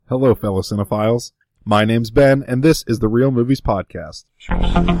Hello, fellow cinephiles. My name's Ben, and this is the Real Movies Podcast.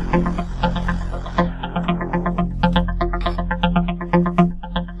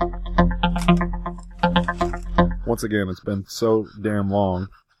 Once again, it's been so damn long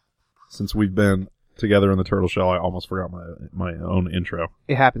since we've been together in the Turtle Shell, I almost forgot my own intro.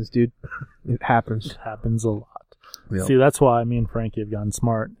 It happens, dude. It happens. It happens a lot. Yep. See, that's why me and Frankie have gotten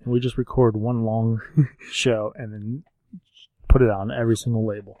smart. We just record one long show and then put it on every single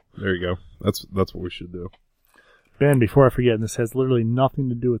label. There you go. That's what we should do. Ben, before I forget, and this has literally nothing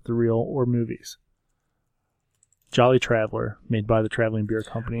to do with the real or movies. Jolly Traveler, made by the Traveling Beer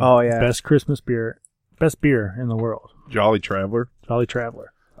Company. Oh, yeah. Best Christmas beer, best beer in the world. Jolly Traveler? Jolly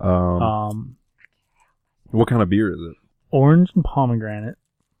Traveler. What kind of beer is it? Orange and pomegranate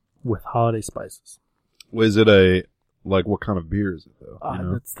with holiday spices. Is it what kind of beer is it, though? You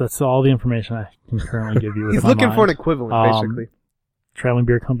know? That's all the information I can currently give you with He's my looking mind. for an equivalent, basically. Traveling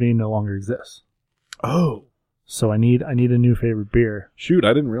Beer Company no longer exists. Oh. So I need a new favorite beer. Shoot,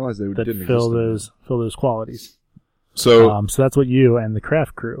 I didn't realize they that didn't fill exist. fill those qualities. So that's what you and the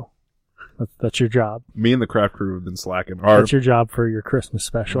craft crew. That's your job. me and the craft crew have been slacking. That's your job for your Christmas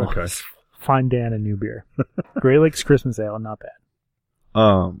special. Okay. Find Dan a new beer. Great Lakes Christmas Ale, not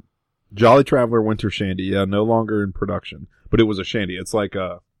bad. Jolly Traveler Winter Shandy, yeah, no longer in production, but it was a shandy. It's like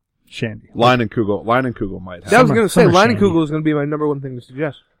a Shandy. Line and Kugel might have. I was going to say, summer Line and shandy. Kugel is going to be my number one thing to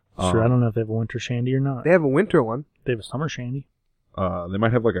suggest. Sure, I don't know if they have a winter shandy or not. They have a winter one. They have a summer shandy. They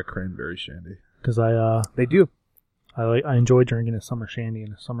might have like a cranberry shandy. Because They do. I enjoy drinking a summer shandy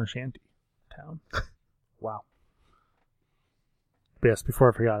in a summer shanty town. Wow. But yes,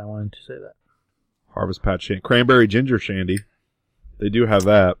 before I forgot, I wanted to say that. Harvest Patch Shandy. Cranberry Ginger Shandy. They do have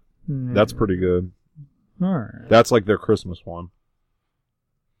that. That's pretty good. All right. That's like their Christmas one.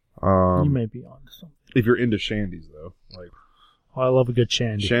 You may be on to something. If you're into shandies, though. Like, Oh, I love a good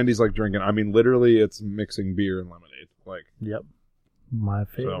shandy. shandy's like drinking, I mean, literally it's mixing beer and lemonade. Like, Yep. My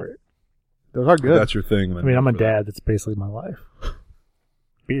favorite. Those are if good. that's your thing. I mean, I'm a go for that. dad. That's basically my life.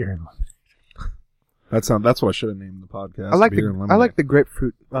 Beer and lemonade. That's what I should have named the podcast. I like beer and lemonade. I like the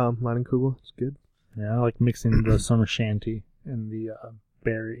grapefruit Line and Kugel. It's good. Yeah, I like mixing the summer shanty and the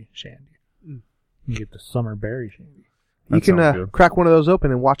berry shandy. You get the summer berry shandy. You That can sounds good. crack one of those open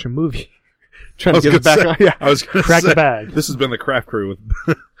and watch a movie. Trying I to was get it back gonna on. say- Yeah. I was going to Crack say, the bag. This has been the craft crew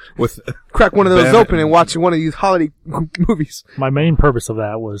with Crack one of those Ben open and- and watch one of these holiday movies. My main purpose of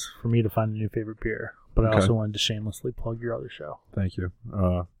that was for me to find a new favorite beer, but I Okay. also wanted to shamelessly plug your other show. Thank you.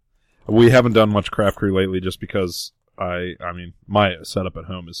 We haven't done much craft crew lately just because I mean, my setup at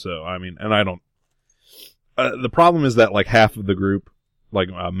home is so, and I don't, the problem is that like half of the group, like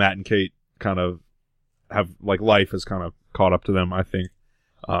Matt and Kate kind of have, like life has kind of caught up to them, I think.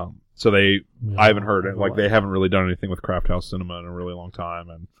 So I haven't heard it, like they haven't really done anything with Craft House Cinema in a really long time.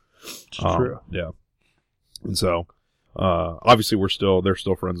 And, It's true. Yeah. And so, obviously they're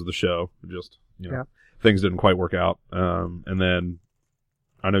still friends of the show. Just, Yeah. things didn't quite work out. And then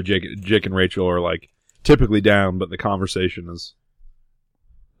I know Jake and Rachel are like typically down, but the conversation is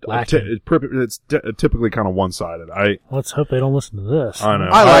Lacking. it's typically kind of one-sided. Let's hope they don't listen to this. I know.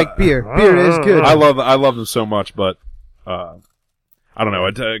 I like beer. Beer is good. I love them so much, but I don't know.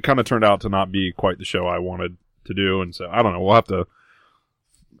 It kind of turned out to not be quite the show I wanted to do, and so I don't know. We'll have to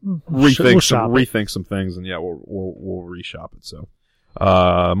rethink some things, and yeah, we'll reshop it. So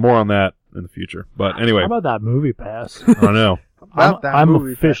more on that in the future. But anyway, How about that Movie Pass? I know. About that I'm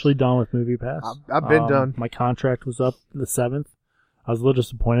movie officially done with Movie Pass. I've been done. My contract was up the 7th. I was a little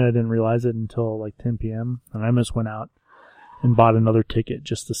disappointed. I didn't realize it until like 10 p.m. And I just went out and bought another ticket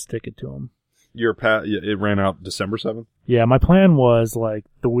just to stick it to them. It ran out December 7th. Yeah, my plan was like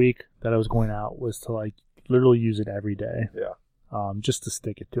the week that I was going out was to like literally use it every day. Yeah. Just to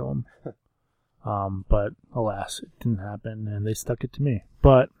stick it to them. But alas, it didn't happen, and they stuck it to me.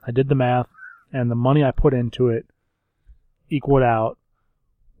 But I did the math, and the money I put into it equaled out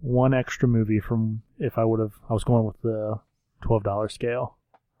one extra movie from if I was going with the $12 scale.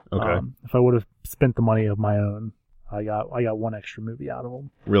 Okay. If I would have spent the money of my own, I got one extra movie out of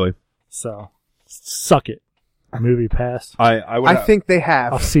them. Really? So, suck it. Movie Pass. I think they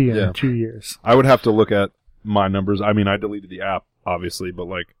have. I'll see you Yeah. in 2 years. I would have to look at my numbers. I mean, I deleted the app, obviously, but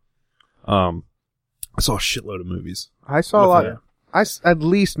like, I saw a shitload of movies. I saw a lot. Yeah. I at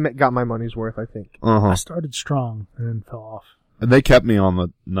least got my money's worth, I think. I started strong and then fell off. And they kept me on the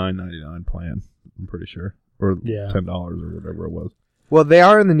 $9.99 plan, I'm pretty sure. Or Yeah. $10 or whatever it was. Well, they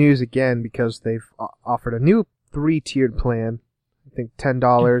are in the news again because they've offered a new 3-tiered plan. I think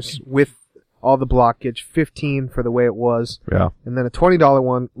 $10 with all the blockage, $15 for the way it was, Yeah. and then a $20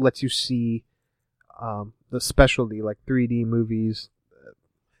 one lets you see the specialty, like 3D movies.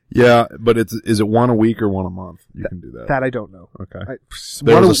 Yeah, but is it one a week or one a month? You can do that. That I don't know. Okay.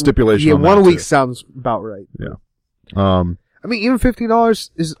 There's a stipulation. Yeah, on one that a week too. sounds about right. Yeah. I mean, even $15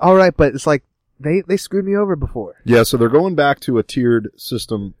 is all right, but it's like they screwed me over before. Yeah, so they're going back to a tiered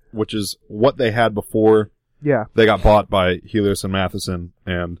system, which is what they had before. Yeah. They got bought by Helios and Matheson,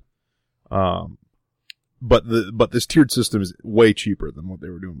 and but this tiered system is way cheaper than what they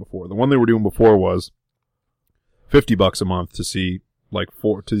were doing before. The one they were doing before was $50 a month to see like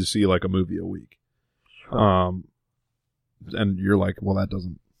a movie a week. And you're like, well, that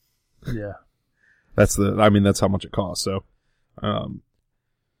doesn't. Yeah. That's how much it costs. So,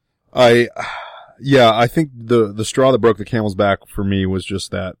 I think the straw that broke the camel's back for me was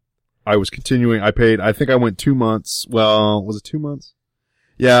just that I was continuing. I think I went 2 months. Well, was it 2 months?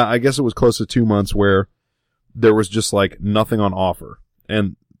 Yeah, I guess it was close to 2 months where there was just like nothing on offer.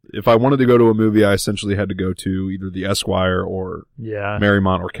 And if I wanted to go to a movie, I essentially had to go to either the Esquire or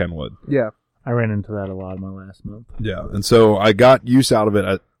Marymount or Kenwood. Yeah. I ran into that a lot in my last month. Yeah. And so I got use out of it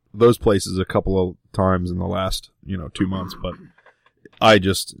at those places a couple of times in the last, 2 months, but I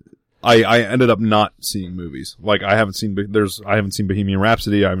ended up not seeing movies. Like I haven't seen Bohemian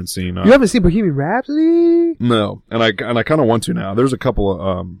Rhapsody. I haven't seen, You haven't seen Bohemian Rhapsody? No. And I kind of want to now. There's a couple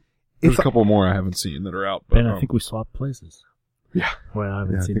of, a couple more I haven't seen that are out. But, Ben, I think we swapped places. Yeah. Well, I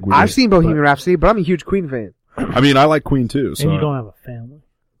haven't seen it. I've seen Bohemian Rhapsody, but I'm a huge Queen fan. I mean, I like Queen too. So and you don't have a family.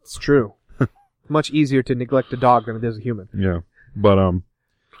 It's true. Much easier to neglect a dog than it is a human. Yeah. But, I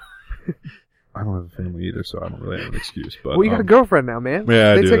don't have a family either, so I don't really have an excuse. But well, you got a girlfriend now, man.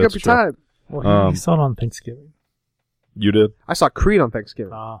 Yeah, they I do, take up that's your true. time. Well, he saw it on Thanksgiving. You did? I saw Creed on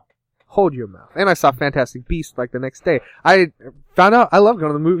Thanksgiving. Hold your mouth. And I saw Fantastic Beasts like the next day. I found out I love going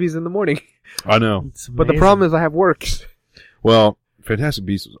to the movies in the morning. I know. But the problem is I have work. Well, Fantastic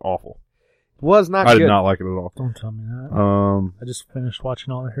Beasts was awful. Was not I good. did not like it at all. Don't tell me that. I just finished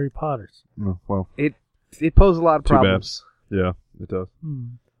watching all the Harry Potters. Well. It posed a lot of too problems. Bad. Yeah, it does.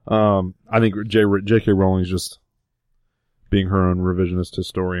 I think J.K. Rowling's just being her own revisionist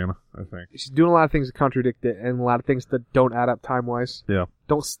historian, I think. She's doing a lot of things that contradict it, and a lot of things that don't add up time-wise. Yeah.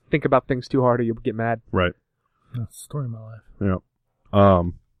 Don't think about things too hard or you'll get mad. Right. That's the story of my life. Yeah.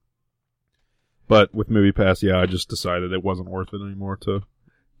 But with MoviePass, I just decided it wasn't worth it anymore to... Did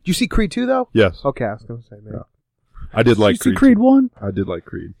you see Creed 2, though? Yes. Okay, I was going to say, man. Yeah. I did like Creed. You see Creed 1? I did like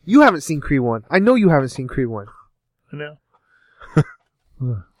Creed. You haven't seen Creed 1. I know you haven't seen Creed 1. I know.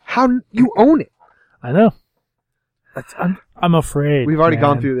 How you own it? I know. I'm afraid. We've already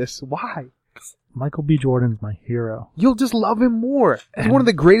gone through this. Why? Michael B. Jordan's my hero. You'll just love him more. It's one of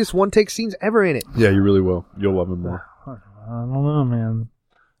the greatest one-take scenes ever in it. Yeah, you really will. You'll love him more. I don't know, man.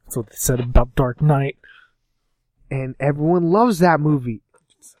 That's what they said about Dark Knight. And everyone loves that movie.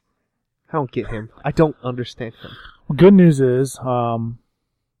 I don't get him. I don't understand him. Well, good news is, I'm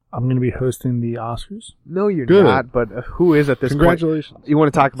going to be hosting the Oscars. No, you're Good. not, but who is at this Congratulations. point? You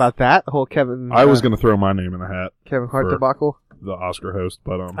want to talk about that? The whole Kevin... I was going to throw my name in the hat. Kevin Hart for debacle? The Oscar host,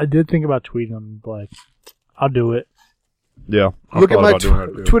 but... I did think about tweeting him, like, I'll do it. Yeah. Look at my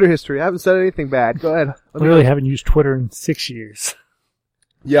Twitter history. I haven't said anything bad. Go ahead. I really haven't used Twitter in 6 years.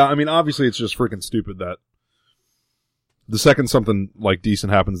 Yeah, I mean, obviously it's just freaking stupid that the second something like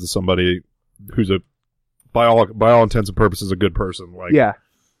decent happens to somebody who's by all intents and purposes a good person, like Yeah.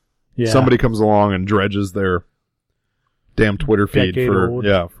 somebody comes along and dredges their damn Twitter feed Decade old.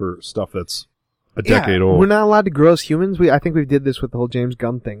 for stuff that's a decade old. We're not allowed to grow as humans. I think we did this with the whole James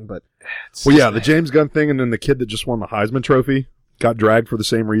Gunn thing, but the James Gunn thing, and then the kid that just won the Heisman Trophy got dragged for the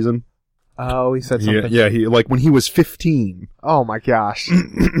same reason. Oh, he said something. He like when he was 15, Oh my gosh,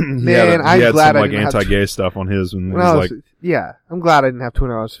 man, I'm he had glad some I like didn't have anti-gay stuff on his, and he when I was was, like, yeah, I'm glad I didn't have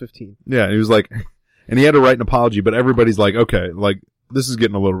Twitter when I was 15. yeah, he was like, and he had to write an apology, but everybody's like, okay, like this is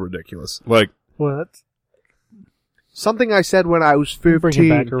getting a little ridiculous, like. What? Something I said when I was 15. Bring it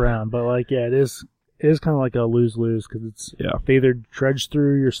back around, but like, yeah, it is kind of like a lose-lose because it's they either dredge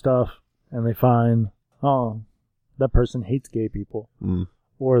through your stuff and they find, oh, that person hates gay people,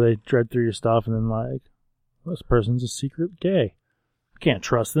 or they dredge through your stuff and then like, this person's a secret gay. I can't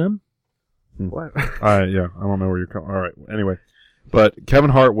trust them. What? I don't know where you're coming. All right, anyway, but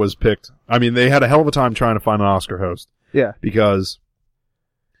Kevin Hart was picked. I mean, they had a hell of a time trying to find an Oscar host. Yeah, because,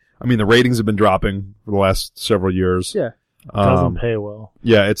 I mean, the ratings have been dropping for the last several years. Yeah. Doesn't pay well.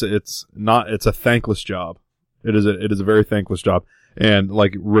 Yeah, it's a thankless job. It is a very thankless job. And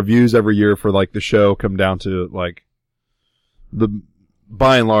like reviews every year for like the show come down to like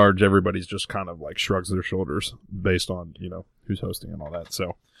by and large everybody's just kind of like shrugs their shoulders based on, who's hosting and all that. So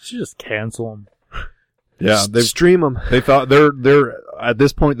You should just cancel them. yeah, they've stream them. They thought they're at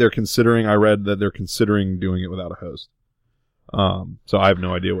this point they're considering. I read that they're considering doing it without a host. So I have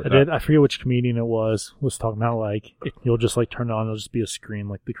no idea what I forget which comedian it was talking about, like, you'll just, like, turn it on, it'll just be a screen,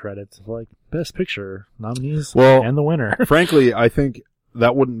 like, the credits of, like, Best Picture, nominees, and the winner. Frankly, I think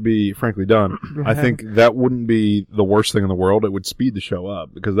that wouldn't be, done. I think that wouldn't be the worst thing in the world. It would speed the show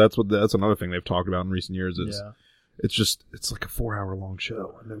up, because that's another thing they've talked about in recent years is, it's like a 4-hour long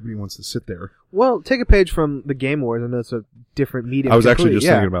show, and nobody wants to sit there. Well, take a page from the Game Awards. I know it's a different medium. I was actually just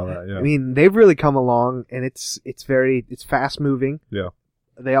thinking about that, yeah. I mean, they've really come along, and it's fast moving. Yeah.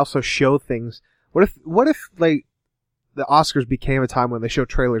 They also show things. What if like the Oscars became a time when they show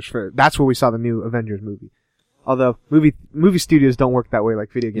trailers for? That's where we saw the new Avengers movie. Although movie studios don't work that way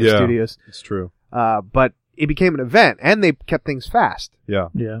like video game studios. It's true. But it became an event, and they kept things fast. Yeah.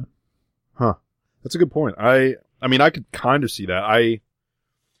 Yeah. Huh. That's a good point. I mean, I could kind of see that. I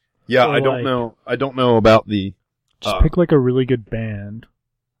don't know. I don't know about the. Just pick like a really good band,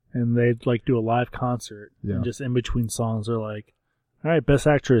 and they'd like do a live concert, and just in between songs, they're like, "All right, best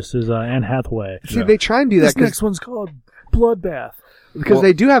actress is Anne Hathaway." See, they try and do that. This next one's called Bloodbath, because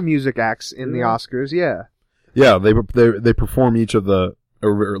they do have music acts in the Oscars. Yeah. Yeah, they perform each of the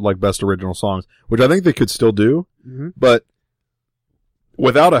like best original songs, which I think they could still do, but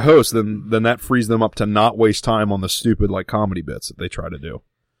without a host, then that frees them up to not waste time on the stupid like comedy bits that they try to do.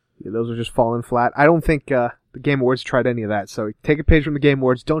 Yeah, those are just falling flat. I don't think the Game Awards tried any of that. So take a page from the Game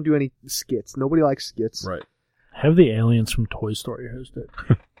Awards. Don't do any skits. Nobody likes skits. Right. Have the aliens from Toy Story host it.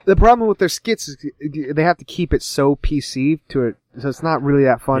 The problem with their skits is they have to keep it so PC to it, so it's not really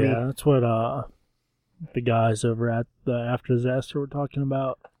that funny. Yeah, that's what the guys over at the After Disaster were talking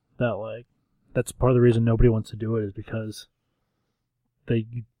about. That like that's part of the reason nobody wants to do it is because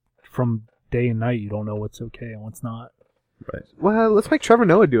from day and night you don't know what's okay and what's not. Right. Well, let's make Trevor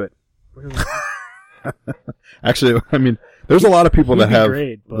Noah do it. Actually, I mean, there's a lot of people that have.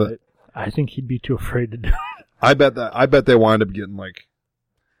 Great, but I think he'd be too afraid to do it. I bet they wind up getting like.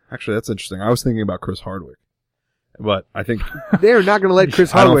 Actually, that's interesting. I was thinking about Chris Hardwick, but I think they're not going to let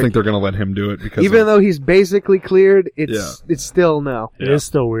Chris Hardwick. I don't think they're going to let him do it because even though he's basically cleared, it's still no. It is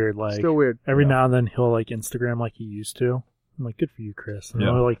still weird. Like still weird. Every now and then he'll like Instagram like he used to. I'm like, good for you, Chris. And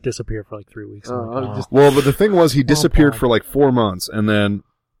he'll like disappear for like 3 weeks. Well, but the thing was, he disappeared for like 4 months, and then,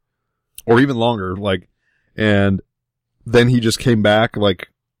 or even longer, like, and then he just came back like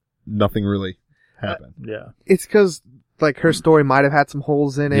nothing really happened. Yeah, it's because like her story might have had some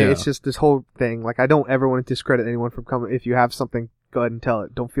holes in it. Yeah. It's just this whole thing. Like, I don't ever want to discredit anyone from coming. If you have something, go ahead and tell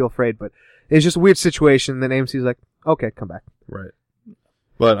it. Don't feel afraid. But it's just a weird situation. Then AMC's like, okay, come back. Right.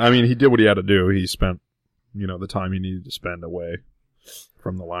 But I mean, he did what he had to do. He spent, the time he needed to spend away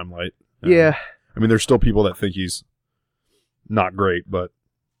from the limelight. Yeah. I mean, there's still people that think he's not great, but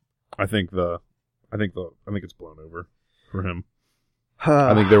I think it's blown over for him.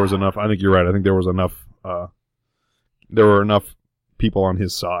 I think there was enough. I think you're right. I think there was enough. There were enough people on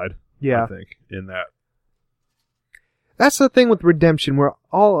his side. Yeah. I think in that. That's the thing with redemption. We're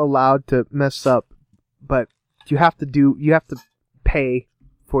all allowed to mess up, but you have to pay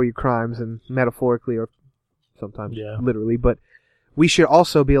for your crimes, and metaphorically or sometimes literally. But we should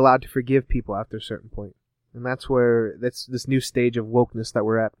also be allowed to forgive people after a certain point, and that's this new stage of wokeness that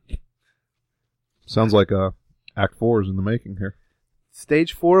we're at. Sounds like Act 4 is in the making here.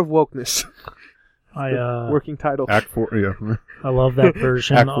 Stage 4 of wokeness. Working title. Act 4, yeah. I love that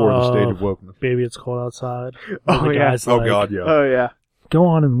version. Act 4 of the stage of wokeness. Baby, It's Cold Outside. Oh yeah. Oh god, yeah. Oh yeah. Go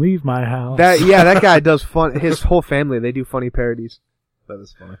on and leave my house. That guy does fun. His whole family, they do funny parodies. That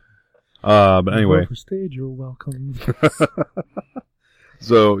is funny. But anyway. For stage, you're welcome.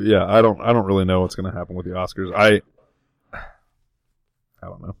 So yeah, I don't really know what's going to happen with the Oscars. I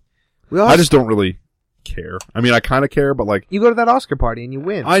don't know. I just don't really care. I mean, I kind of care, but like you go to that Oscar party and you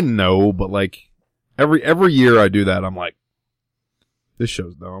win. I know, but like every year I do that, I'm like, this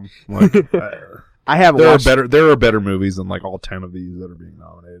show's dumb. Like I haven't. There are better movies than like all 10 of these that are being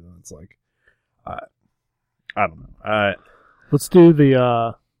nominated, and it's like, I don't know. Let's do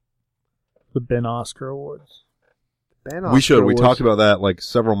the Ben Oscar Awards. We should. We talked about that like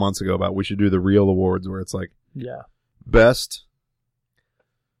several months ago. About we should do the real awards where it's like best.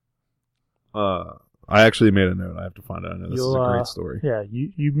 I actually made a note. I have to find out. I know this is a great story. Yeah,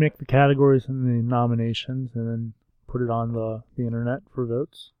 you make the categories and the nominations, and then put it on the internet for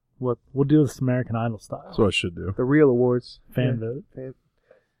votes. We'll do this American Idol style. That's what I should do. The real awards. Fan vote.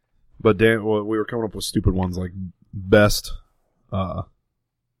 But Dan, we were coming up with stupid ones like best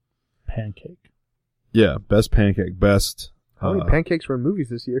pancake. Yeah, best pancake. Best. How many pancakes were in movies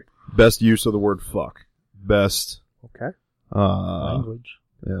this year? Best use of the word fuck. Best. Okay. Language.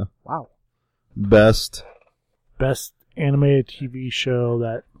 Yeah. Wow. Best animated TV show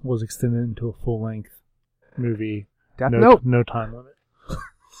that was extended into a full-length movie. Death Note. No time limit.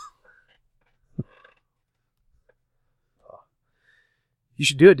 You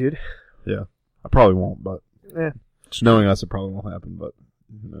should do it, dude. Yeah. I probably won't, but Yeah. just knowing us, it probably won't happen, but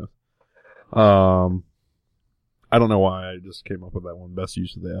who knows. I don't know why I just came up with that one. Best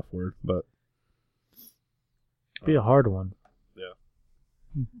use of the F word, but Be a hard one. Yeah.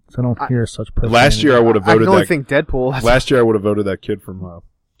 So I don't hear such profanity. last year I would have I voted can only that. think Deadpool. Last year I would have voted that kid from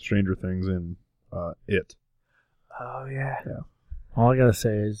Stranger Things in It. Oh, yeah. All I gotta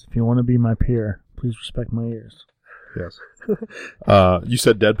say is, if you want to be my peer, please respect my ears. Yes. You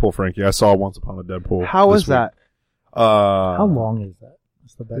said Deadpool, Frankie. I saw Once Upon a Deadpool. How was that? How long is that?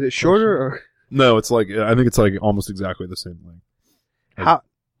 That's the Is best it shorter question. or No, it's like I think it's like almost exactly the same thing. how?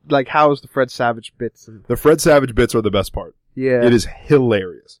 Like, how is the Fred Savage bits? The Fred Savage bits are the best part. Yeah. It is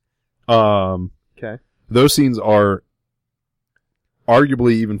hilarious. Okay. Those scenes are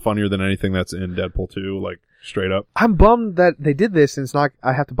arguably even funnier than anything that's in Deadpool 2, like straight up. I'm bummed that they did this, and it's not.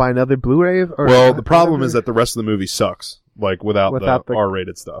 I have to buy another Blu-ray. Well, the problem is that the rest of the movie sucks, like without the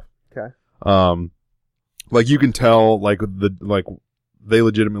R-rated stuff. Okay. Like you can tell, they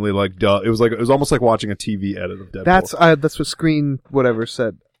legitimately it was almost like watching a TV edit of Deadpool. That's what Screen whatever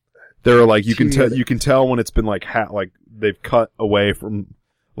said. They're like you can TV tell edit. you can tell when it's been like they've cut away from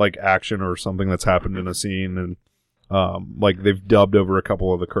like action or something that's happened in a scene, and like they've dubbed over a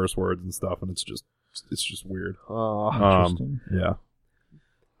couple of the curse words and stuff, and it's just weird. Oh, Interesting. Yeah.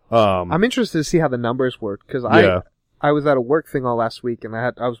 I'm interested to see how the numbers work because I was at a work thing all last week, and I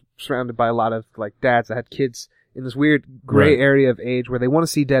was surrounded by a lot of like dads that had kids in this weird gray Right. area of age where they want to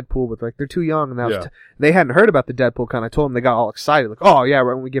see Deadpool, but like they're too young, and Yeah. they hadn't heard about the Deadpool con. I told them, they got all excited, like, oh yeah,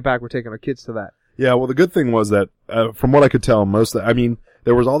 right when we get back, we're taking our kids to that. Yeah, well, the good thing was that, from what I could tell,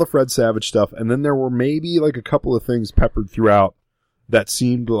 there was all the Fred Savage stuff, and then there were maybe like a couple of things peppered throughout that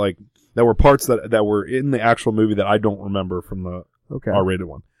seemed like, that were parts that were in the actual movie that I don't remember from the Okay. R-rated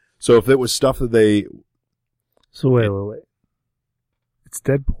one. So if it was stuff that they, So wait. It's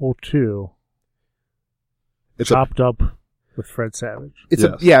Deadpool 2 it's chopped up with Fred Savage. It's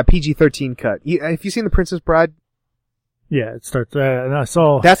Yes. a PG-13 cut. Have you seen The Princess Bride? Yeah, it starts. And I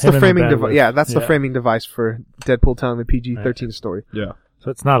saw That's him the in framing bed device. with- Yeah, that's the framing device for Deadpool telling the PG-13 story. yeah,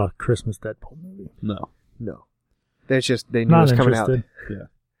 So it's not a Christmas Deadpool movie. no, No, that's just they knew it Not was coming out. interested.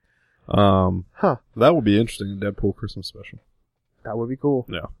 Huh? that would be interesting, a Deadpool Christmas special. That would be cool.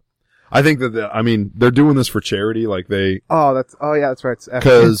 Yeah. I think that, they're doing this for charity, like they, Oh, that's right. It's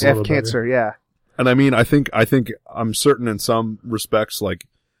 'Cause- F cancer. Yeah. and I think I'm certain in some respects, like,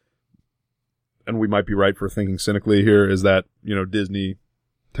 and we might be right for thinking cynically here, is that, Disney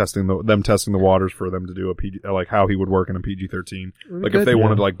testing the waters for them to do a PG, like how he would work in a PG-13. Like if they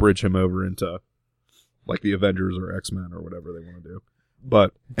wanted to like bridge him over into like the Avengers or X-Men or whatever they want to do.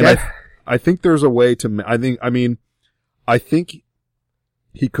 But, and I think there's a way to, I think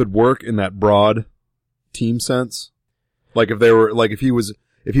he could work in that broad team sense. Like if he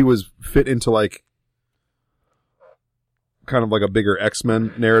was fit into like kind of like a bigger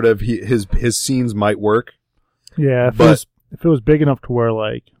X-Men narrative, his scenes might work. Yeah, if it was big enough to where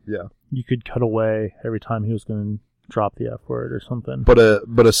like Yeah. you could cut away every time he was going to drop the F word or something. But a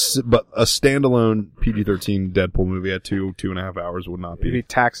standalone PG-13 Deadpool movie at 2.5 hours would not It'd be be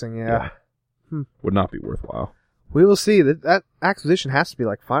taxing. Yeah. would not be worthwhile. We will see. That acquisition has to be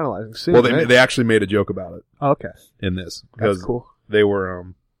like finalizing soon. Well, right? they actually made a joke about it Oh, okay. in this That's because cool. they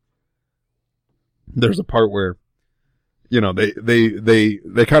were there's a part where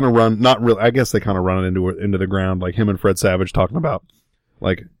they kind of run, not really, I guess they kind of run it into the ground, like him and Fred Savage talking about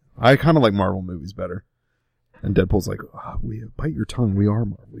like, I kind of like Marvel movies better. And Deadpool's like, we bite your tongue, we are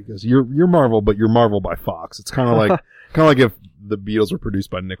Marvel. He goes, you're Marvel, but you're Marvel by Fox. It's kind of like if the Beatles were produced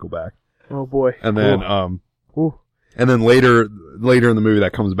by Nickelback. Oh boy. And then Ooh. and then later in the movie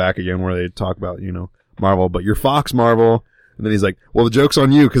that comes back again where they talk about, Marvel, but you're Fox Marvel. And then he's like, well, the joke's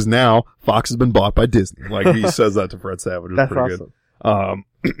on you because now Fox has been bought by Disney. Like he says that to Fred Savage. It's That's pretty awesome.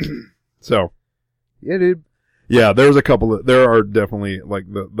 good. So Yeah, dude. yeah, there are definitely like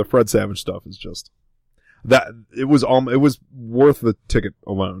the Fred Savage stuff is just that it was worth the ticket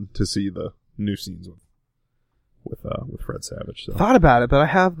alone to see the new scenes with Fred Savage. So Thought about it, but I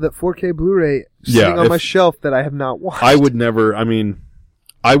have the 4K Blu-ray sitting on my shelf that I have not watched. I would never.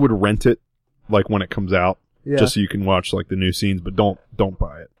 I would rent it like when it comes out, Yeah. just so you can watch like the new scenes, but don't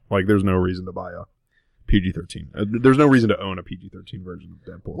buy it. Like there's no reason to buy a PG-13. There's no reason to own a PG-13 version of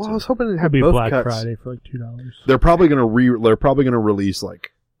Deadpool. Well, so I was hoping to It'd have be both Black cuts. Friday for like $2. they're probably gonna release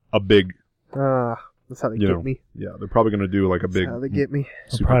like a big. That's how they You get know, me. Yeah, they're probably gonna do like a big. That's how they get me.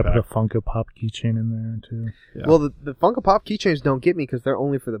 I'll super probably pack. put a Funko Pop keychain in there too. Yeah. Well, the Funko Pop keychains don't get me because they're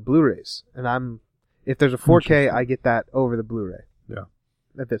only for the Blu-rays, and If there's a 4K, I get that over the Blu-ray. Yeah.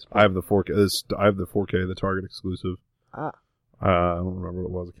 At this point. I have the 4K. I have the 4K, the Target exclusive. Ah. I don't remember what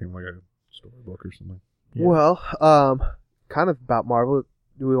it was. It came like a storybook or something. Yeah. Well, kind of about Marvel.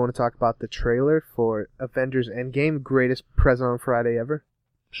 Do we want to talk about the trailer for Avengers Endgame? Greatest present on Friday ever.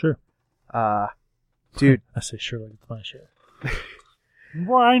 Sure. Dude. I say sure like it's my shit.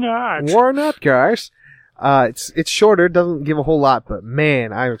 Why not? Why not, guys? It's shorter, doesn't give a whole lot, but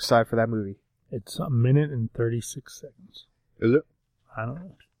man, I'm excited for that movie. It's 1 minute and 36 seconds. Is it? I don't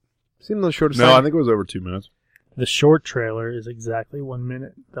know. Seemed a little short. No, I think it was over 2 minutes. The short trailer is exactly 1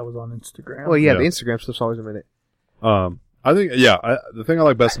 minute. That was on Instagram. Well, yeah, Yeah. the Instagram stuff's always a minute. I think, the thing I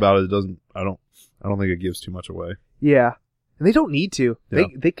like best about it, I don't think it gives too much away. Yeah. And they don't need to. Yeah.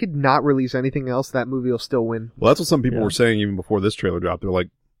 They could not release anything else. That movie will still win. Well, that's what some people Yeah. were saying even before this trailer dropped. They're like,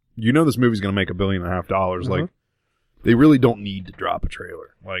 this movie's going to make $1.5 billion. Like, they really don't need to drop a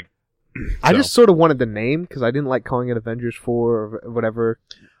trailer. Like, I so. just sort of wanted the name because I didn't like calling it Avengers 4 or whatever.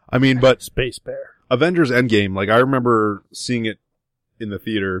 I mean, but Space Bear. Avengers Endgame, like, I remember seeing it in the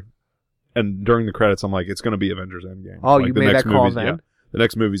theater, and during the credits, I'm like, it's going to be Avengers Endgame. Oh, like, you the made next that call movie's- then? Yeah, the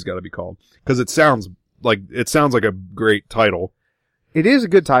next movie's got to be called. Because it sounds like a great title. It is a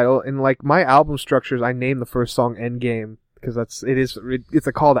good title, and like my album structures, I named the first song Endgame because it's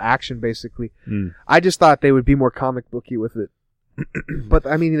a call to action basically. Mm. I just thought they would be more comic booky with it. But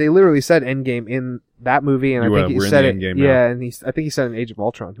I mean, they literally said Endgame in that movie, and I think he we're in said the it. Endgame now. Yeah, and I think he said in Age of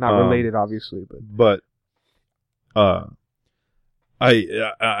Ultron, not related, obviously, but I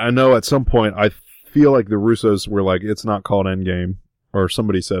know at some point I feel like the Russos were like, it's not called Endgame, or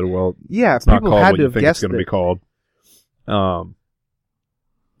somebody said, well, yeah, it's not people called had what to you have think it's guessed going to be it. called.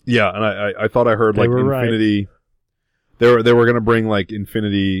 Yeah, and I thought I heard They like were right. Infinity. They were going to bring like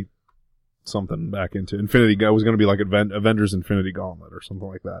Infinity something back into Infinity. It was going to be like Avengers Infinity Gauntlet or something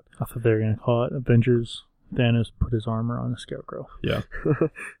like that. I thought they were going to call it Avengers. Thanos put his armor on a scarecrow. Yeah.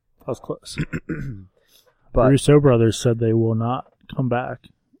 That was close. But Russo brothers said they will not come back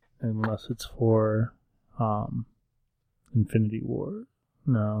unless it's for Infinity War.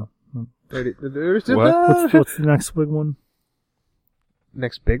 No. What's the next big one?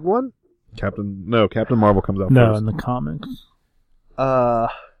 Next big one? Captain Marvel comes out No, first. in the comics.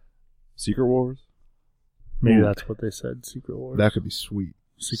 Secret Wars. Maybe Ooh. that's what they said. Secret Wars. That could be sweet.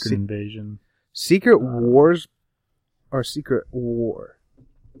 Secret Invasion. Secret Wars or Secret War?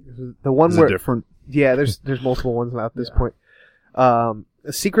 The one Is where it different? yeah, there's multiple ones now at this point.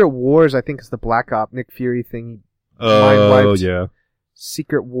 Secret Wars, I think, is the Black Op Nick Fury thing. Oh wiped. yeah.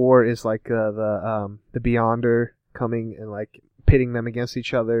 Secret War is like the Beyonder coming and like pitting them against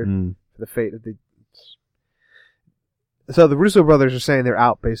each other Mm. for the fate of the. So the Russo brothers are saying they're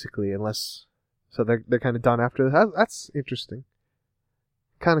out basically, unless so they're kind of done after that. That's interesting.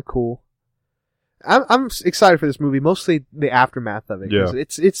 Kind of cool. I'm excited for this movie, mostly the aftermath of it. 'Cause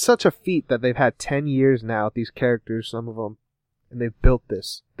it's such a feat that they've had 10 years now with these characters, some of them, and they've built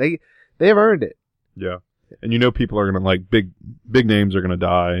this. They've earned it. Yeah. And people are gonna like big names are gonna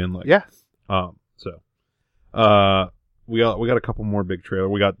die and like Yeah. we got a couple more big trailers.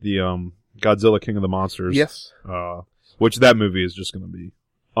 We got the Godzilla King of the Monsters. Yes. Which that movie is just gonna be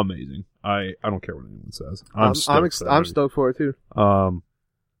amazing. I don't care what anyone says. I'm stoked for it too.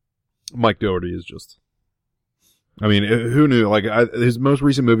 Mike Dougherty is just. I mean, who knew? Like his most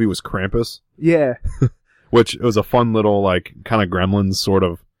recent movie was Krampus, Yeah. which it was a fun little like kind of Gremlins sort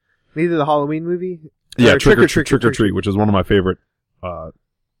of. Neither the Halloween movie. Yeah, Or Trick or Treat, which is one of my favorite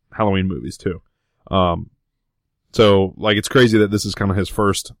Halloween movies too. So like it's crazy that this is kind of his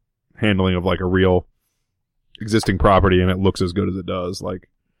first handling of like a real existing property, and it looks as good as it does. Like,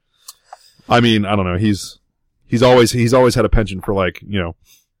 I mean, I don't know. He's always had a penchant for like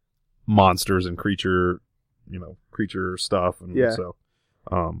monsters and creature stuff, and Yeah. so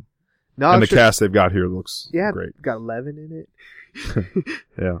No, and the cast they've got here looks great. Got 11 in it.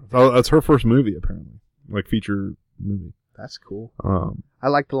 Yeah, that's her first movie apparently, like feature movie. That's cool. Um, I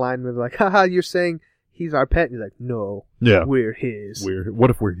like the line with like, haha, you're saying he's our pet. And he's like, no, yeah, we're his. weird. What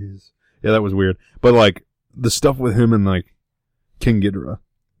if we're his? Yeah, that was weird. But like the stuff with him and like King Ghidorah,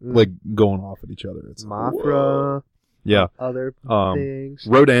 like going off at each other. It's Mothra. Yeah. Other things.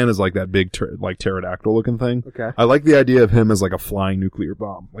 Rodan is like that big like pterodactyl looking thing. Okay. I like the idea of him as like a flying nuclear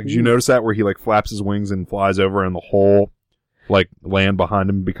bomb. Like, did you Ooh. notice that where he like flaps his wings and flies over, and the whole like land behind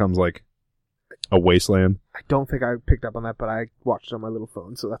him becomes like a wasteland? I don't think I picked up on that, but I watched it on my little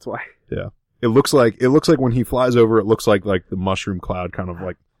phone, so that's why. Yeah. It looks like when he flies over, it looks like the mushroom cloud kind of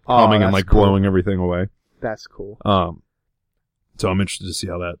like humming and that's like cool. blowing everything away. That's cool. So I'm interested to see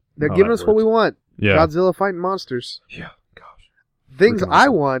how that. They're giving us what we want. Yeah. Godzilla fighting monsters. Yeah. Gosh. Things Freaking I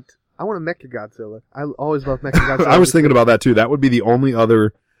awesome. want. I want a Mecha Godzilla. I always love Mecha Godzilla. I was thinking about that too. That would be the only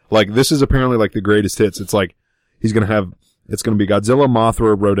other, like, this is apparently like the greatest hits. It's like, it's going to be Godzilla,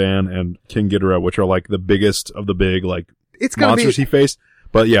 Mothra, Rodan, and King Ghidorah, which are like the biggest of the big, like, monsters he faced.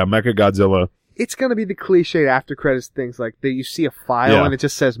 But yeah, Mecha Godzilla. It's going to be the cliched after credits things, like that you see a file and it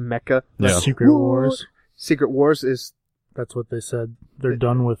just says Mecha. Yeah. Secret Wars. Secret Wars is... That's what they said. They're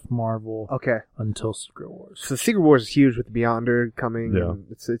done with Marvel until Secret Wars. So Secret Wars is huge with the Beyonder coming. Yeah. And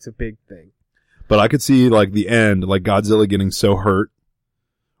it's a big thing. But I could see, like, the end, like, Godzilla getting so hurt,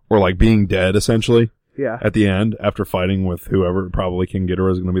 or, like, being dead, essentially, at the end, after fighting with whoever, probably King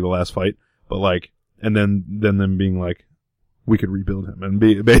Ghidorah is going to be the last fight. But, like, and then them being like, we could rebuild him and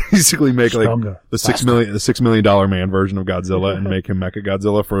basically make, like, the $6 million man version of Godzilla and make him Mecha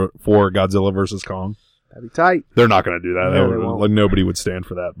Godzilla for Godzilla versus Kong. That'd be tight. They're not going to do that. No, like, nobody would stand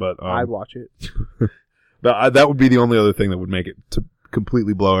for that, but, I'd watch it. that would be the only other thing that would make it to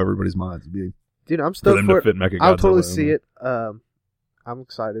completely blow everybody's minds. Dude, I'm stoked for it. I'll totally see it. I'm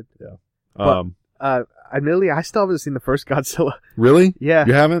excited. Yeah. But, admittedly, I still haven't seen the first Godzilla. Really? Yeah.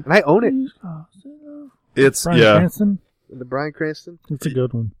 You haven't? And I own it. It's, Bryan Cranston? The Bryan Cranston. It's a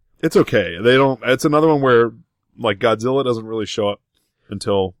good one. It's okay. It's another one where, like, Godzilla doesn't really show up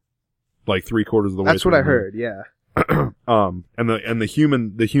until, like, 3/4 of the way. That's what I heard, yeah. And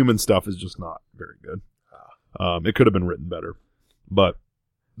the human stuff is just not very good. It could have been written better, but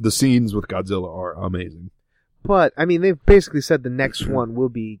the scenes with Godzilla are amazing. But, I mean, they've basically said the next one will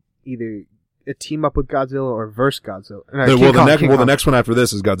be either a team up with Godzilla or verse Godzilla. The next one after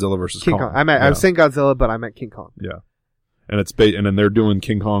this is Godzilla versus King Kong. I was saying Godzilla, but I meant King Kong. Yeah. And and then they're doing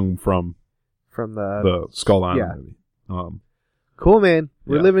King Kong from the Skull Island movie. Cool, man.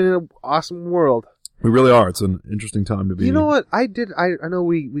 We're living in an awesome world. We really are. It's an interesting time to be. You know what? I know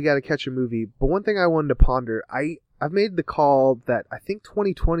we got to catch a movie, but one thing I wanted to ponder, I've made the call that I think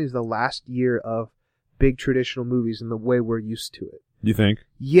 2020 is the last year of big traditional movies in the way we're used to it. You think?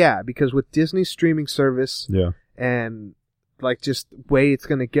 Yeah, because with Disney's streaming service and like just way it's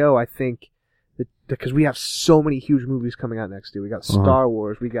going to go, I think that because we have so many huge movies coming out next year. We got Star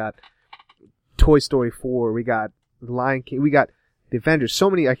Wars, we got Toy Story 4, we got Lion King, we got the Avengers, so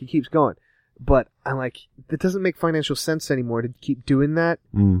many, like, it keeps going. But I'm like, it doesn't make financial sense anymore to keep doing that.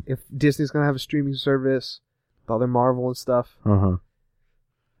 If Disney's going to have a streaming service, with all their Marvel and stuff.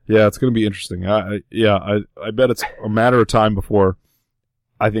 Yeah, it's going to be interesting. I bet it's a matter of time before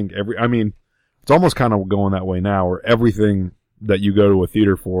I think it's almost kind of going that way now where everything that you go to a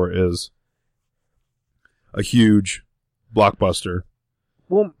theater for is a huge blockbuster.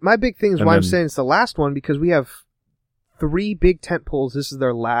 Well, my big thing is why I'm saying it's the last one, because we have 3 big tentpoles. This is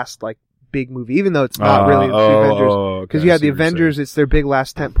their last, like, big movie, even though it's not really the Avengers. Because you have the Avengers, it's their big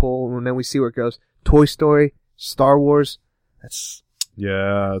last tentpole, and then we see where it goes. Toy Story, Star Wars.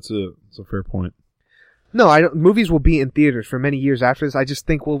 Yeah, it's a fair point. No, movies will be in theaters for many years after this. I just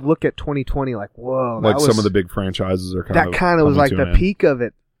think we'll look at 2020 like, whoa. Like some of the big franchises are that kind of was like the peak of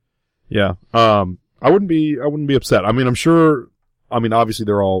it. Yeah. I wouldn't be upset. I mean, I'm sure, obviously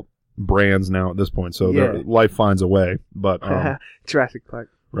they're all brands now at this point, so their life finds a way, but, Jurassic Park.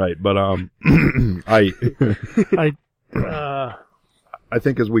 Right, but, I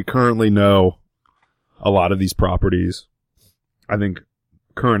think as we currently know a lot of these properties, I think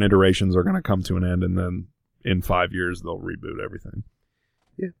current iterations are going to come to an end, and then in 5 years they'll reboot everything.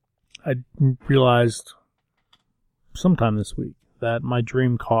 Yeah. I realized sometime this week that my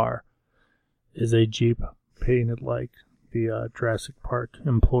dream car is a Jeep painted like the Jurassic Park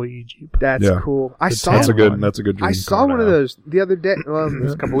employee Jeep. That's cool. That's a good dream. I saw one of those the other day. Well, it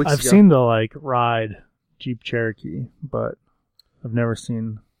was a couple weeks ago. I've seen the ride Jeep Cherokee, but I've never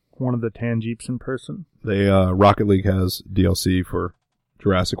seen one of the tan Jeeps in person. Rocket League has DLC for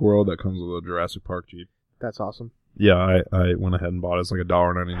Jurassic World that comes with a Jurassic Park Jeep. That's awesome. Yeah, I went ahead and bought it. It's like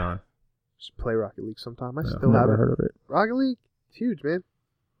 $1.99. Just play Rocket League sometime. I still never haven't heard of it. Rocket League, it's huge, man.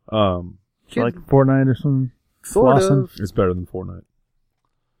 It's like Fortnite or something. Sort of. It's better than Fortnite.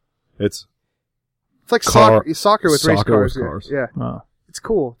 It's like soccer with race cars. Yeah. Oh. It's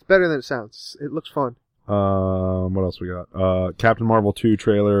cool. It's better than it sounds. It looks fun. What else we got? Captain Marvel 2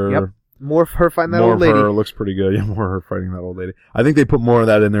 trailer. Yep. More of her fighting that old lady. More of her looks pretty good. Yeah, more of her fighting that old lady. I think they put more of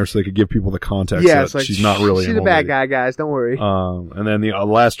that in there so they could give people the context that like, she's not really she's a bad guy, guys. Don't worry. And then the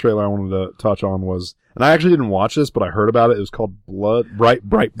last trailer I wanted to touch on was, and I actually didn't watch this, but I heard about it. It was called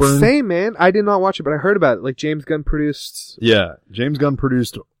Brightburn. Same, man. I did not watch it, but I heard about it. Like James Gunn produced. Yeah, James Gunn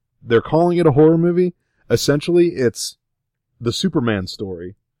produced. They're calling it a horror movie. Essentially, it's the Superman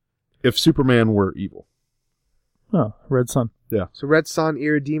story if Superman were evil. Oh, Red Sun. So Red Son,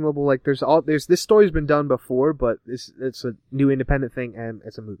 Irredeemable, like there's this story's been done before, but it's a new independent thing and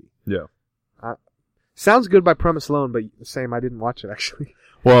it's a movie. Yeah. Sounds good by premise alone, but same, I didn't watch it actually.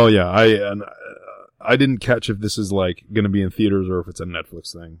 Well, yeah, I didn't catch if this is like going to be in theaters or if it's a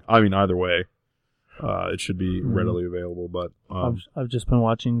Netflix thing. I mean, either way, it should be readily available. But I've just been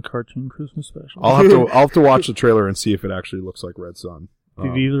watching cartoon Christmas specials. I'll have to watch the trailer and see if it actually looks like Red Sun.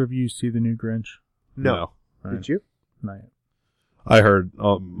 Did either of you see the new Grinch? No. Right. Did you? Not yet. I heard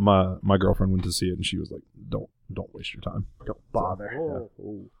my girlfriend went to see it and she was like, "Don't waste your time. Don't bother."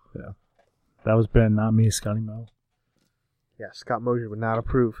 Yeah. That was Ben, not me, Scotty Mo. Yeah, Scott Mosier would not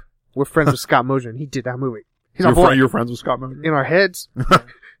approve. We're friends with Scott Mosier, and he did that movie. He's You're friends with Scott Mosier? in our heads.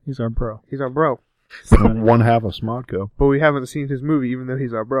 He's our bro. He's our bro. One half of Smodco. But we haven't seen his movie, even though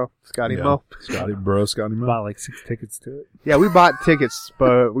he's our bro, Scotty Mo. Scotty Mo. Bought like 6 tickets to it. Yeah, we bought tickets,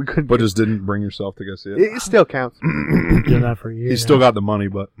 but we couldn't. But just didn't bring yourself to go see it. It still counts. Doing that for a year. He still got the money,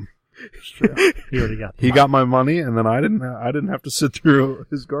 but It's true. He already got. he got my money, and then I didn't have to sit through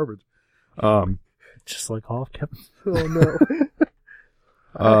his garbage. Just like all of Kevin. Oh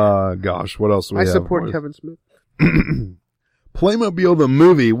no! Gosh, what else do we I have? support Kevin Smith. Playmobil the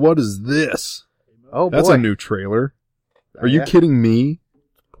movie. What is this? Oh boy, That's a new trailer. Are you Yeah. kidding me?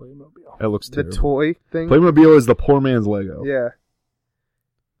 Playmobil. That looks The terrible. toy thing. Playmobil is the poor man's Lego. Yeah.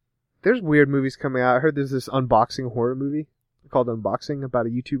 There's weird movies coming out. I heard there's this unboxing horror movie called Unboxing about a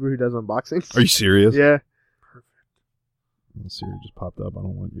YouTuber who does unboxings. Are you serious? Yeah. Siri just popped up. I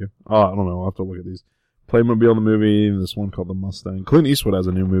don't want you. Oh, I don't know. I'll have to look at these. Playmobil the movie. This one called The Mustang. Clint Eastwood has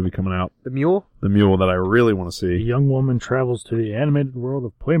a new movie coming out. The Mule? The Mule that I really want to A see. young woman travels to the animated world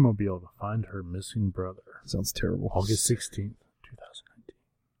of Playmobil to find her missing brother. Sounds terrible. August 16th, 2019.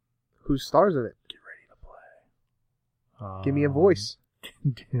 Who stars in it? Get ready to play. Give me a voice.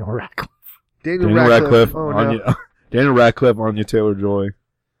 Daniel Radcliffe. Daniel Radcliffe. Oh, no. Daniel Radcliffe, Anya Taylor-Joy,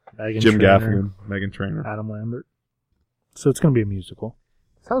 Megan Jim Trainor, Gaffigan, Megan Trainor. Adam Lambert. So it's going to be a musical.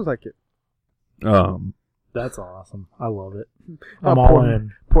 Sounds like it. That's awesome. I love it. Oh, I'm all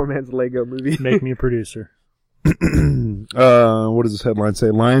in. Poor man's Lego movie. Make me a producer. What does this headline say?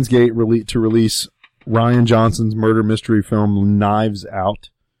 Lionsgate to release Ryan Johnson's murder mystery film Knives Out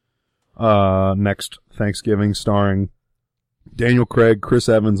next Thanksgiving, starring Daniel Craig, Chris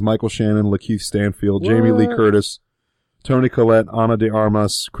Evans, Michael Shannon, Lakeith Stanfield, Jamie Lee Curtis, Toni Collette, Ana de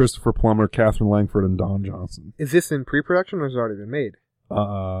Armas, Christopher Plummer, Catherine Langford, and Don Johnson. Is this in pre-production or has it already been made?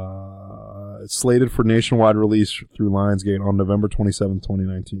 It's slated for nationwide release through Lionsgate on November 27,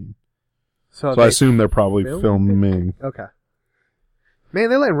 2019. So I assume they're probably filming. Okay. Man,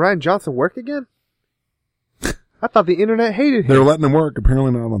 they're letting Ryan Johnson work again? I thought the internet hated him. They're letting him work,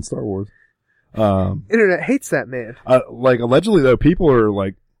 apparently not on Star Wars. Internet hates that man. Allegedly though, people are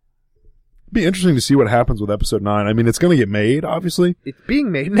like, it'd be interesting to see what happens with episode 9. I mean, it's going to get made, obviously. It's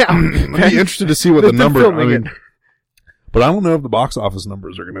being made now. I'd be interested to see what the They're number, filming it. but I don't know if the box office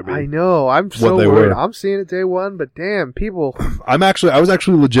numbers are going to be. I know. I'm so they worried. were. I'm seeing it day one, but damn, people. I was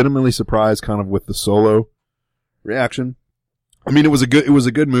actually legitimately surprised kind of with the Solo reaction. I mean, it was a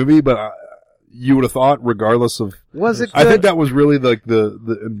good movie, but you would have thought, regardless of, Was it good? I think that was really like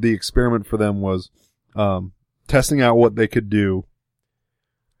the experiment for them was, testing out what they could do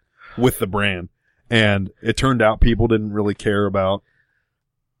with the brand. And it turned out people didn't really care about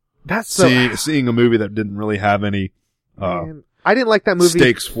seeing a movie that didn't really have any, Man, I didn't like that movie.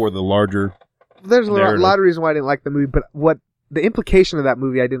 stakes for the larger. There's a narrative. lot of reasons why I didn't like the movie, but what the implication of that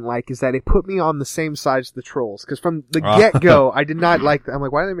movie I didn't like is that it put me on the same side as the Trolls. Because from the get-go, I did not like I'm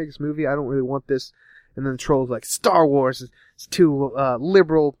like, why did they make this movie? I don't really want this. And then the Trolls like, Star Wars is too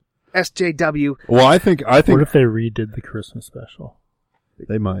liberal, SJW. Well, I think What if they redid the Christmas special?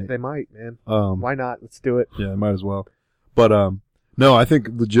 they might. They might, man. Why? Why not? Let's do it. Yeah, might as well. But no, I think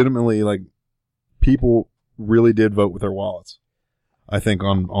legitimately, like, people really did vote with their wallets. I think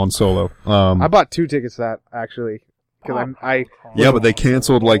on Solo. I bought 2 tickets to that, actually. Because Yeah, but they've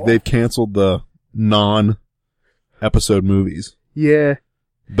canceled the non-episode movies yeah.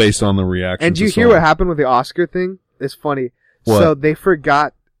 based on the reaction. And do you to hear Solo. what happened with the Oscar thing? It's funny. What? So they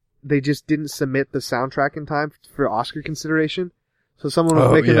forgot, they just didn't submit the soundtrack in time for Oscar consideration. So someone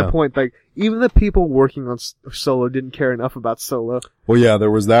was making the point, like, even the people working on Solo didn't care enough about Solo. Well, yeah,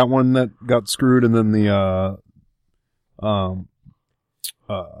 there was that one that got screwed, and then the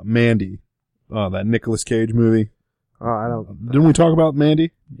Mandy, that Nicolas Cage movie. Oh, I don't. Didn't we talk about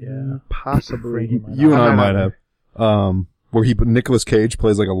Mandy? Yeah. Possibly. You and I might have. Where Nicolas Cage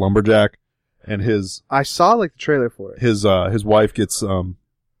plays like a lumberjack, and I saw, like, the trailer for it. his wife gets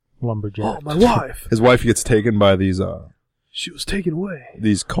Lumberjack. my wife. his wife gets taken by these She was taken away.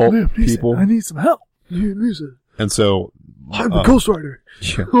 these cult people, I need some help. and And so I'm the Ghost Rider.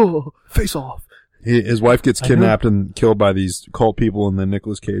 yeah, Oh, face off. his wife gets I know. kidnapped and killed by these cult people, and then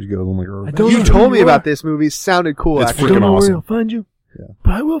Nicolas Cage goes on like a revenge. don't You know told who me you about are. this movie. It sounded cool. It's Actually. freaking I don't know awesome. where I'll find you, Yeah.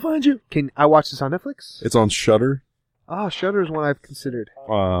 but I will find you. Can I watch this on Netflix? It's on Shudder. Oh, Shudder is one I've considered.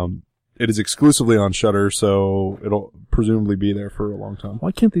 It is exclusively on Shudder, so it'll presumably be there for a long time.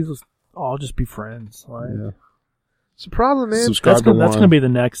 Why can't these all just be friends? Like, Yeah. It's a problem, man. Subscribe that's to gonna one. be the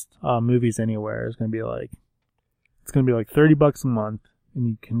next Movies Anywhere. It's gonna be like $30 a month, and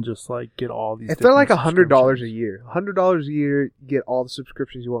you can just like get all these. If they're like different $100 a subscriptions. year, $100 a year, you get all the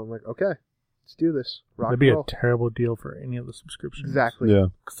subscriptions you want. I'm like, okay, let's do this. Rock That'd be and a roll. terrible deal for any of the subscriptions. Exactly. Yeah.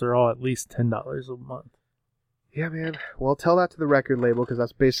 because they're all at least $10 a month. Yeah, man. Well, tell that to the record label because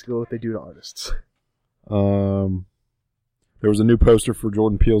that's basically what they do to artists. There was a new poster for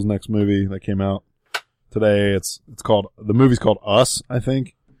Jordan Peele's next movie that came out today. The movie's called Us, I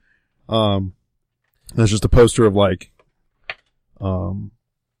think. It's just a poster of like,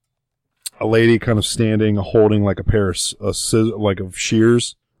 a lady kind of standing, holding like a pair of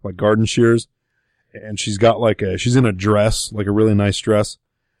shears, like garden shears. And she's got she's in a dress, like a really nice dress.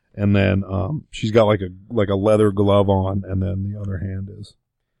 And then, she's got like a leather glove on, and then the other hand is,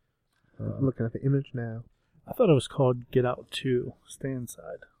 I'm looking at the image now. I thought it was called Get Out 2, Stay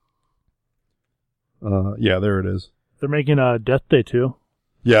Inside. yeah, there it is. They're making a Death Day 2.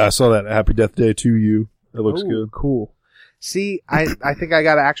 Yeah, I saw that. Happy Death Day to you. It looks Ooh, good. Cool. See, I think I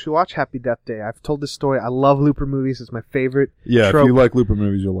gotta actually watch Happy Death Day. I've told this story. I love Looper movies. It's my favorite. Yeah, trope. if you like Looper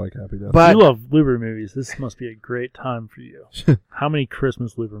movies, you'll like Happy Death. But- If you love Looper movies, this must be a great time for you. How many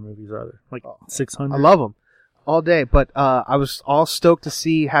Christmas Looper movies are there? Like 600? I love them all day. But I was all stoked to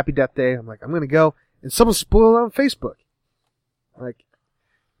see Happy Death Day. I'm like, I'm gonna go, and someone spoiled it on Facebook.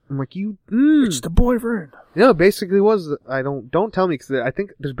 I'm like, you. It's the boyfriend. You know, it basically was. I don't tell me because I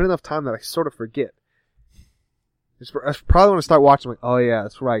think there's been enough time that I sort of forget. I probably want to start watching. Like, oh yeah,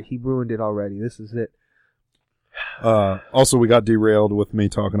 that's right. He ruined it already. This is it. Also, we got derailed with me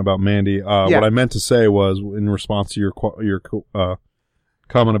talking about Mandy. Yeah. What I meant to say was, in response to your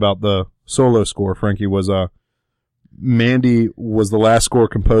comment about the solo score, Frankie, was Mandy was the last score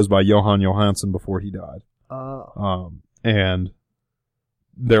composed by Johan Johansson before he died. And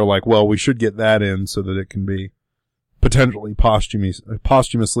they're like, well, we should get that in so that it can be potentially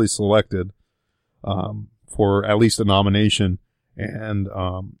posthumously selected for at least a nomination. And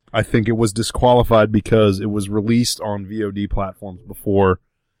I think it was disqualified because it was released on VOD platforms before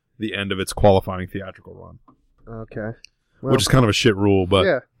the end of its qualifying theatrical run, Okay. Well, which is kind of a shit rule, but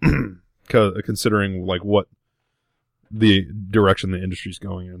yeah. considering like what the direction the industry's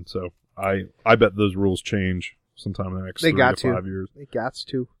going in. So I bet those rules change sometime in the next They 3 got to to. 5 years. It gots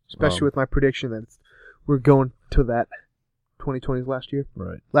to, especially with my prediction that we're going to that 2020's last year,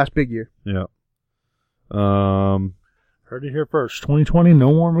 Right. last big year. Yeah. Heard it here first. 2020,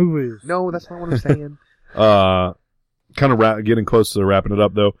 no more movies. No, that's not what I'm saying. Kind of getting close to wrapping it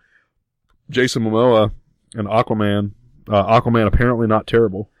up though. Jason Momoa and Aquaman apparently not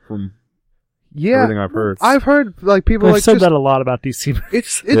terrible from Yeah, everything I've heard. I've heard like people I've like said just, that a lot about DC movies.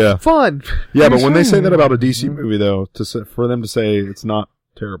 it's Yeah. fun. Yeah, but It's when they say fun. that about a DC movie, though, for them to say it's not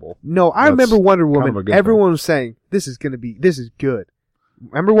terrible, No, I That's remember Wonder kind of Woman. a good Everyone was saying this is good.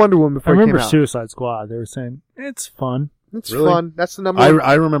 Remember Wonder Woman I before it remember came out. Suicide Squad. They were saying, it's fun. It's Really? fun. That's the number one.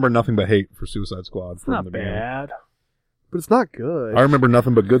 I remember nothing but hate for Suicide Squad It's from not the beginning. bad. But it's not good. I remember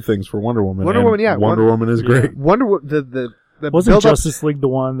nothing but good things for Wonder Woman. Wonder and Woman, yeah. Wonder Woman is Yeah. great. Wonder Woman. The Wasn't build-up- Justice League the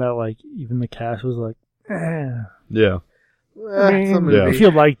one that, like, even the cast was like, eh. Yeah. I mean, it's a movie. if you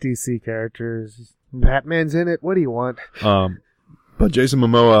like DC characters, Batman's in it. What do you want? But Jason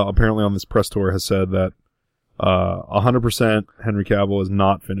Momoa apparently on this press tour has said that 100% Henry Cavill is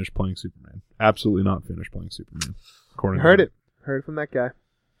not finished playing Superman. Absolutely not finished playing Superman. According to Heard him. it. Heard it from that guy.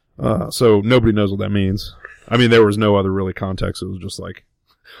 So nobody knows what that means. I mean, there was no other really context. It was just like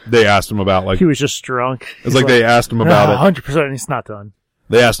they asked him about like he was just drunk. it's like they asked him about it. 100%, he's not done.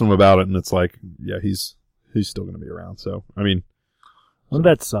 They asked him about it, and it's like, yeah, he's still going to be around. So I mean, Wouldn't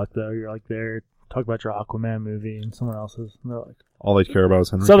that suck, though? You're like there, talk about your Aquaman movie, and someone else's, and they're like, all they care about is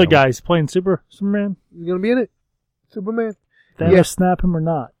Henry. this other Cavill. guy's playing Superman. You gonna be in it? Superman. Thanos Yeah. snap him or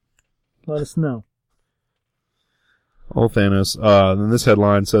not? Let us know. Oh, Thanos. Then this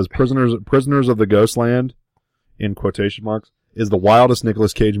headline says, "Prisoners of the Ghostland," in quotation marks, is the wildest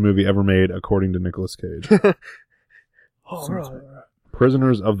Nicolas Cage movie ever made, according to Nicolas Cage. Oh, Sounds right. about right.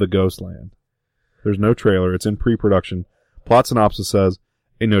 Prisoners of the Ghostland. There's no trailer. It's in pre-production. Plot synopsis says,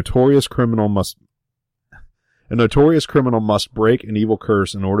 a notorious criminal must break an evil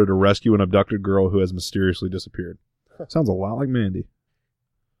curse in order to rescue an abducted girl who has mysteriously disappeared. Sounds a lot like Mandy.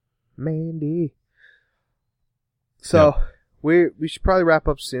 Mandy. So we should probably wrap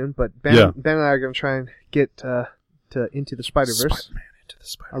up soon. But Ben and I are going to try and get to Into the Spider-Verse. Spider-Man Into the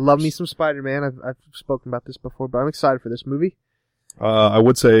Spider-Verse. I love me some Spider-Man. I've spoken about this before, but I'm excited for this movie. I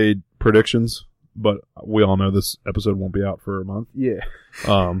would say predictions, but we all know this episode won't be out for a month. Yeah.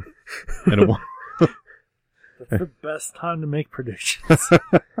 And it won't. That's the best time to make predictions.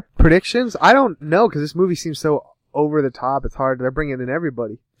 Predictions? I don't know, because this movie seems so over the top. It's hard. They're bringing in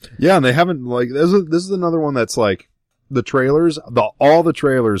everybody. Yeah, and they haven't, like, this is another one that's like, the trailers, all the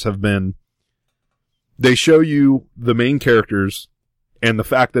trailers have been, they show you the main characters and the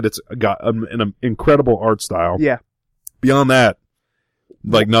fact that it's got an incredible art style. Yeah. Beyond that,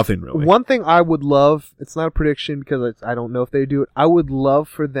 like nothing really. One thing I would love, it's not a prediction because I don't know if they do it, I would love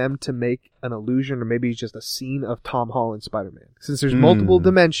for them to make an illusion or maybe just a scene of Tom Holland Spider-Man. Since there's multiple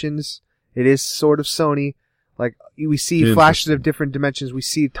dimensions, it is sort of Sony. Like, we see flashes of different dimensions. We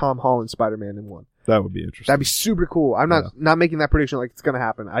see Tom Holland Spider-Man in one. That would be interesting. That'd be super cool. I'm not making that prediction like it's going to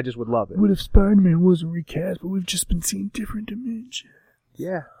happen. I just would love it. What if Spider-Man wasn't recast, but we've just been seeing different dimensions?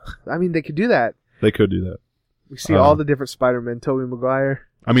 Yeah. I mean, they could do that. They could do that. We see all the different Spider-Men. Tobey Maguire.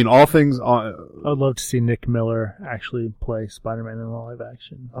 I mean, all things... I'd love to see Nick Miller actually play Spider-Man in live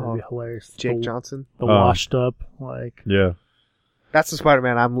action. That'd be hilarious. Jake Johnson. The washed up, like... Yeah. That's the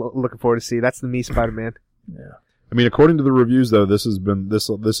Spider-Man I'm looking forward to see. That's the me Spider-Man. Yeah. I mean, according to the reviews, though, this is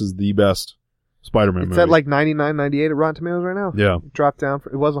the best Spider-Man movie. It's at like 99, 98 at Rotten Tomatoes right now. Yeah. It dropped down.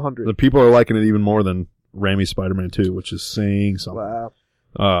 It was 100. The people are liking it even more than Raimi's Spider-Man 2, which is saying something.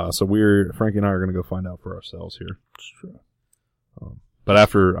 Wow. So Frankie and I are going to go find out for ourselves here. It's true. But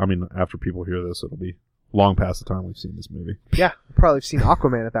after people hear this, it'll be long past the time we've seen this movie. Yeah. Probably have seen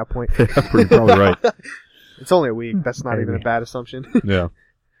Aquaman at that point. Probably right. It's only a week. That's not even a bad assumption. Yeah.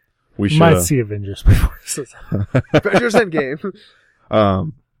 We should, might see Avengers before this is Avengers Endgame.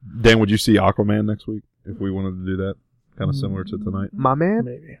 Dan, would you see Aquaman next week if we wanted to do that? Kind of similar to tonight. My man?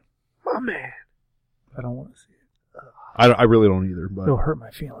 Maybe. My man. I don't want to see it. I really don't either. But it'll hurt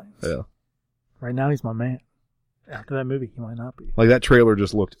my feelings. Yeah. Right now, he's my man. After that movie, he might not be. Like, that trailer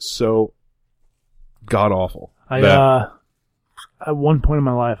just looked so god-awful. At one point in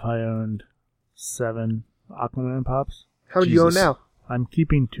my life, I owned 7 Aquaman Pops. How many do you own now? I'm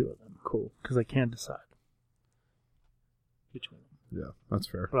keeping 2 of them. Cool. Because I can't decide between them. Yeah, that's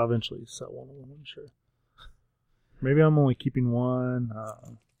fair. But I'll eventually sell one of them, I'm sure. Maybe I'm only keeping one.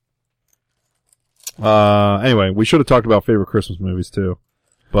 Anyway, we should have talked about favorite Christmas movies, too.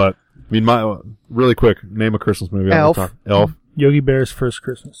 But, I mean, really quick, name a Christmas movie. Elf. Elf. Yogi Bear's First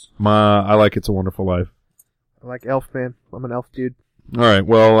Christmas. I like It's a Wonderful Life. I like Elf, man. I'm an Elf dude. All right.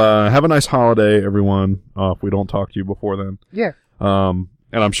 Well, have a nice holiday, everyone. If we don't talk to you before then. Yeah.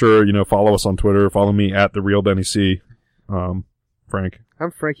 And I'm sure, follow us on Twitter. Follow me at @TheRealDennyC. Frank.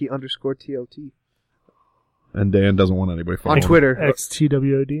 I'm Frankie_TLT. And Dan doesn't want anybody following on Twitter.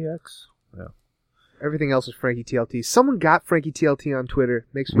 XTWODX. Yeah. Everything else is Frankie TLT. Someone got Frankie TLT on Twitter.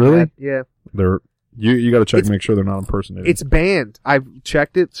 Makes me really mad. Yeah. You got to check, make sure they're not impersonating. It's banned. I've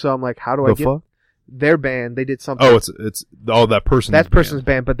checked it, so I'm like, how do I get? Fuck? They're banned. They did something. Oh, that person. That person's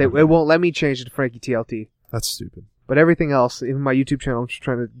banned, but it won't let me change it to Frankie TLT. That's stupid. But everything else, even my YouTube channel, I'm just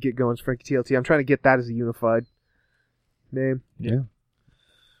trying to get going as Frankie TLT. I'm trying to get that as a unified name. Yeah.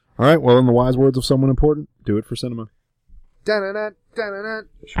 All right. Well, in the wise words of someone important, do it for cinema. Dun-dun-dun, dun-dun-dun.